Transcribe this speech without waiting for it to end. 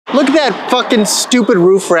look at that fucking stupid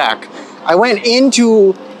roof rack. I went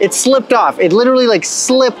into, it slipped off. It literally like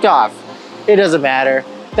slipped off. It doesn't matter.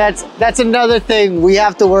 That's another thing we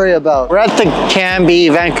have to worry about. We're at the Canby,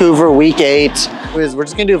 Vancouver, week 8. We're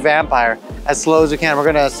just gonna do Vampire as slow as we can. We're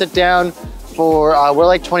gonna sit down for, we're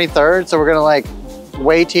like 23rd, so we're gonna like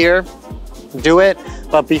wait here, do it.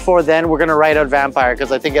 But before then, we're gonna write out Vampire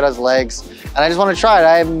because I think it has legs. And I just wanna try it.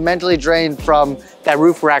 I'm mentally drained from that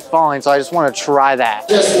roof rack falling, so I just wanna try that.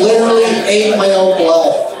 Just literally ate my own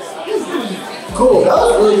blood. Cool, that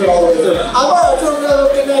was really good all the way through. I'm out,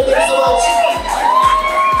 good night, thanks so much.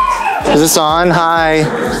 Is this on? Hi.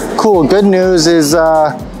 Cool, good news is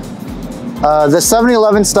the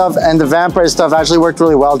 7-Eleven stuff and the Vampire stuff actually worked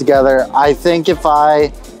really well together. I think if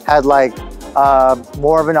I had like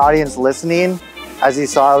more of an audience listening, as you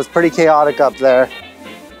saw, it was pretty chaotic up there.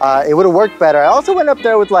 It would have worked better. I also went up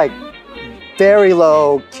there with like very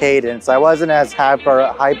low cadence. I wasn't as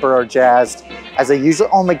hyper or jazzed as I usually,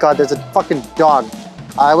 oh my God, there's a fucking dog.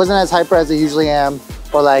 I wasn't as hyper as I usually am,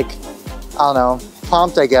 or like, I don't know,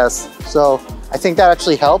 pumped, I guess. So I think that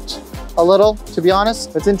actually helped a little, to be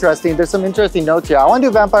honest. It's interesting. There's some interesting notes here. I want to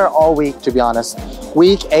do Vampire all week, to be honest.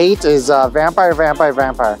 Week 8 is Vampire, Vampire,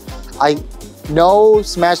 Vampire. I know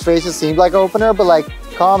Smash Faces seemed like an opener, but like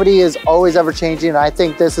comedy is always ever changing. And I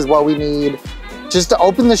think this is what we need just to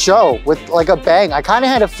open the show with like a bang. I kind of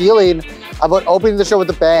had a feeling about opening the show with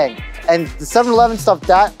a bang. And the 7-Eleven stuff,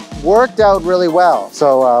 that worked out really well.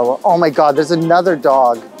 So, oh my God, there's another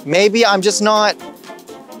dog. Maybe I'm just not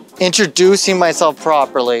introducing myself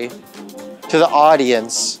properly to the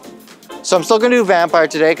audience. So I'm still gonna do Vampire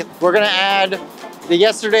today. We're gonna add the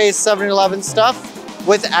yesterday's 7-Eleven stuff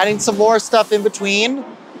with adding some more stuff in between.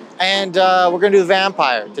 And we're gonna do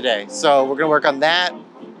Vampire today. So we're gonna work on that.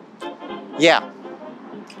 Yeah.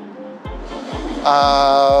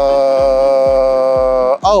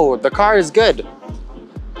 Oh, the car is good.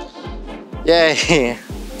 Yay. I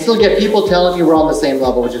still get people telling me we're on the same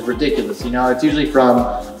level, which is ridiculous. You know, it's usually from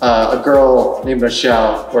a girl named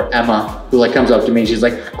Michelle or Emma who like comes up to me and she's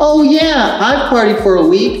like, oh yeah, I've partied for a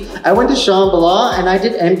week. I went to Shambhala and I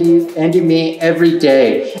did MDMA every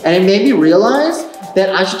day. And it made me realize that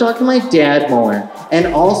I should talk to my dad more. And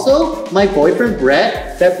also, my boyfriend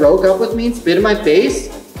Brett that broke up with me and spit in my face,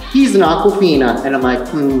 he's an Aquafina. And I'm like,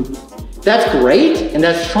 that's great and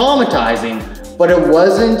that's traumatizing, but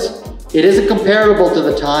it isn't comparable to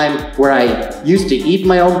the time where I used to eat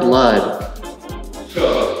my own blood.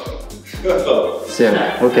 Sick.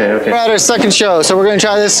 Okay. We're at our second show, so we're gonna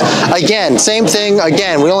try this again. Same thing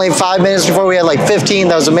again. We only had 5 minutes before, we had like 15.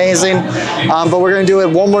 That was amazing. But we're gonna do it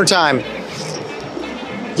one more time.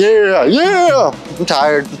 Yeah. I'm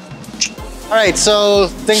tired. All right, so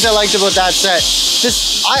things I liked about that set.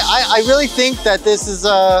 I really think that this is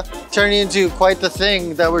turning into quite the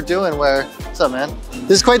thing that we're doing where, what's up, man?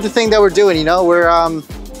 This is quite the thing that we're doing, you know? We're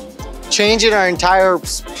changing our entire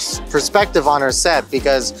perspective on our set,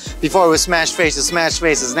 because before it was Smash Faces.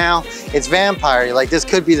 Now it's Vampire. Like, this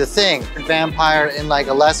could be the thing. Vampire in like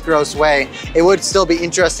a less gross way. It would still be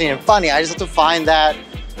interesting and funny. I just have to find that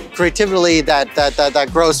creatively, that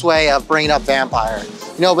gross way of bringing up Vampire.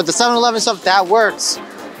 You know, but the 7-Eleven stuff, that works.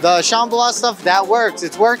 The Shambhala stuff, that works.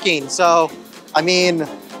 It's working. So, I mean,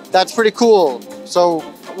 that's pretty cool. So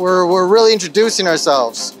we're really introducing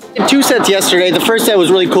ourselves. We did 2 sets yesterday. The first set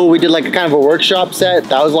was really cool. We did like a kind of a workshop set.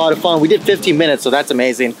 That was a lot of fun. We did 15 minutes, so that's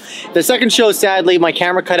amazing. The second show, sadly, my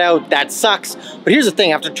camera cut out. That sucks. But here's the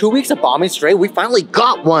thing. After 2 weeks of bombing straight, we finally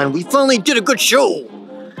got one. We finally did a good show.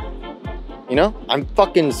 You know, I'm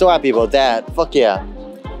fucking so happy about that. Fuck yeah.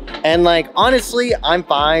 And like, honestly, I'm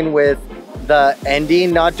fine with the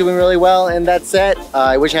ending not doing really well in that set.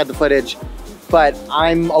 I wish I had the footage, but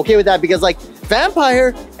I'm okay with that because like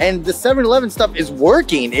Vampire and the 7-Eleven stuff is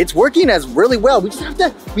working. It's working as really well. We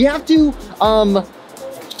have to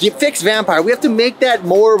fix Vampire. We have to make that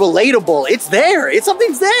more relatable. It's there.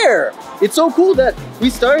 Something's there. It's so cool that we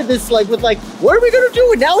started this like with like, what are we gonna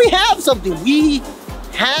do? And now we have something. We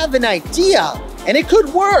have an idea and it could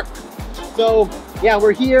work. So yeah,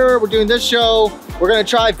 we're here, we're doing this show. We're gonna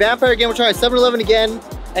try Vampire again, we're trying 7-Eleven again.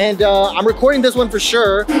 And I'm recording this one for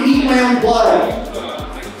sure. Eat my own blood.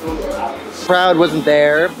 Crowd wasn't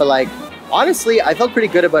there, but like, honestly, I felt pretty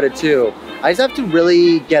good about it too. I just have to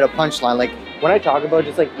really get a punchline. Like, when I talk about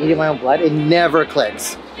just like eating my own blood, it never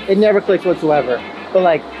clicks. It never clicks whatsoever. But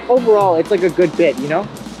like, overall, it's like a good bit, you know?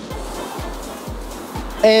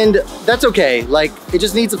 And that's okay. Like, it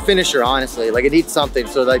just needs a finisher, honestly. Like, it needs something.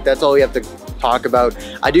 So like, that's all we have to talk about.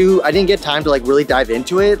 I didn't get time to like really dive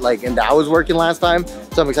into it. Like, and that was working last time.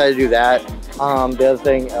 So I'm excited to do that. The other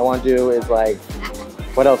thing I want to do is like,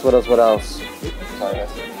 what else? Sorry, guys.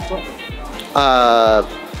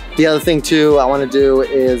 The other thing too I want to do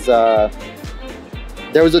is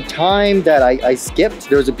there was a time that I skipped.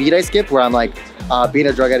 There was a beat I skipped where I'm like, being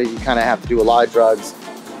a drug addict, you kind of have to do a lot of drugs,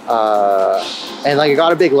 and like I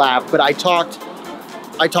got a big laugh, but I talked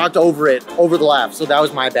over the laugh, so that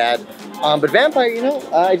was my bad. But Vampire, you know,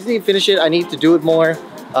 I just need to finish it. I need to do it more,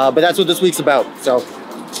 but that's what this week's about. So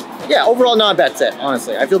yeah, overall not a bad set,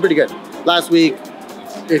 honestly. I feel pretty good. Last week,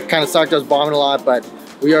 it kind of sucked. I was bombing a lot, but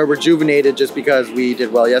we are rejuvenated just because we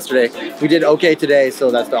did well yesterday. We did okay today,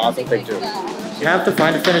 so that's the awesome thing too. You have to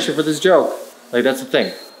find a finisher for this joke. Like, that's the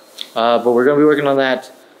thing. But we're gonna be working on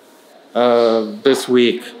that this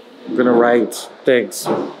week. I'm gonna write things.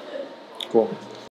 Cool.